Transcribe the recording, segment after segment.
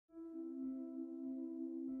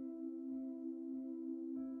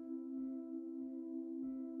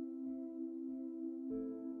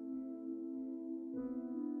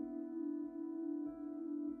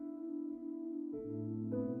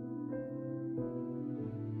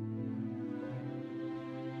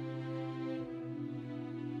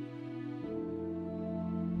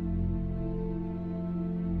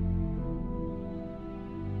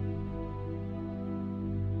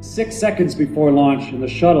6 seconds before launch in the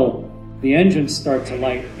shuttle, the engines start to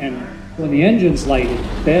light, and when the engines light,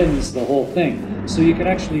 it bends the whole thing. So you can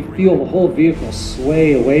actually feel the whole vehicle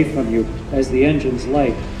sway away from you as the engines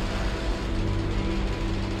light.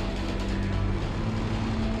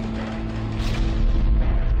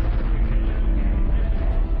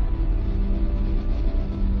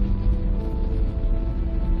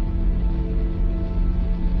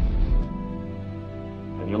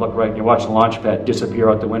 You look right, you watch the launch pad disappear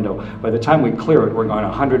out the window. By the time we clear it, we're going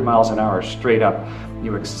 100 miles an hour straight up.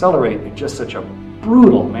 You accelerate in just such a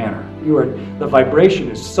brutal manner. The vibration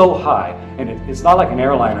is so high, and it's not like an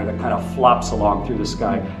airliner that kind of flops along through the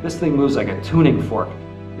sky. This thing moves like a tuning fork.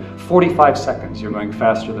 45 seconds, you're going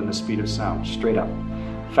faster than the speed of sound, straight up.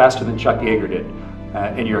 Faster than Chuck Yeager did,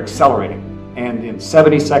 and you're accelerating. And in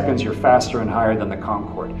 70 seconds, you're faster and higher than the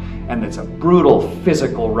Concorde. And it's a brutal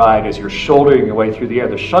physical ride as you're shouldering your way through the air.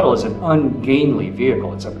 The shuttle is an ungainly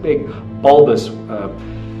vehicle. It's a big, bulbous,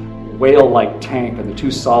 whale-like tank, and the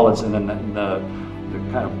two solids, and then the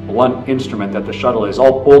kind of blunt instrument that the shuttle is,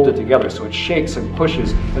 all bolted together. So it shakes and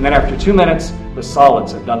pushes. And then after 2 minutes, the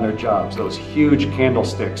solids have done their jobs. Those huge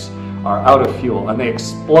candlesticks are out of fuel, and they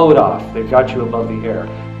explode off. They've got you above the air.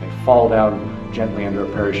 They fall down gently under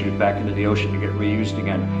a parachute back into the ocean to get reused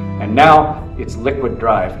again. And now it's liquid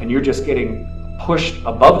drive, and you're just getting pushed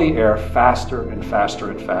above the air faster and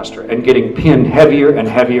faster and faster, and getting pinned heavier and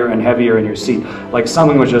heavier and heavier in your seat, like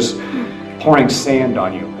someone was just pouring sand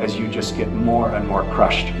on you as you just get more and more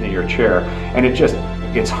crushed in your chair. And it just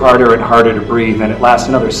gets harder and harder to breathe, and it lasts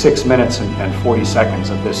another 6 minutes and 40 seconds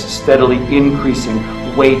of this steadily increasing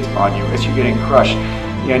weight on you as you're getting crushed.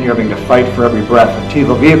 And you're having to fight for every breath until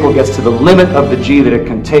the vehicle gets to the limit of the G that it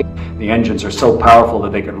can take. The engines are so powerful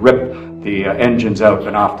that they can rip the engines out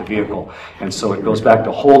and off the vehicle. And so it goes back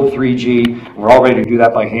to hold 3G. We're all ready to do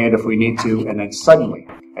that by hand if we need to. And then suddenly,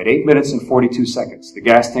 at 8 minutes and 42 seconds, the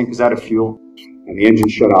gas tank is out of fuel and the engine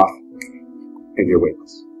shut off, and you're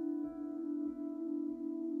weightless.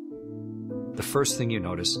 The first thing you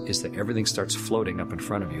notice is that everything starts floating up in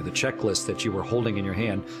front of you. The checklist that you were holding in your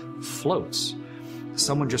hand floats.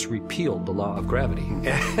 Someone just repealed the law of gravity,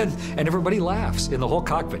 and everybody laughs in the whole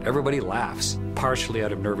cockpit. Everybody laughs, partially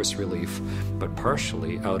out of nervous relief, but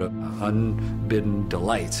partially out of unbidden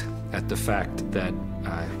delight at the fact that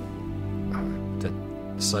that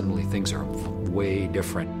suddenly things are way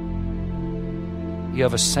different. You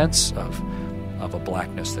have a sense of a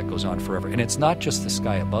blackness that goes on forever, and it's not just the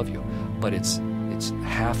sky above you, but it's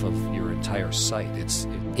half of your entire sight.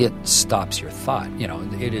 It stops your thought. You know,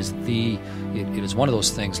 it is one of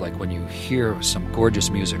those things like when you hear some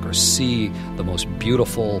gorgeous music or see the most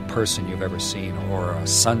beautiful person you've ever seen, or a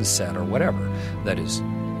sunset or whatever, that is,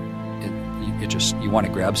 you want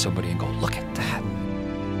to grab somebody and go, look at that.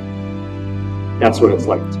 That's what it's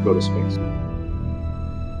like to go to space.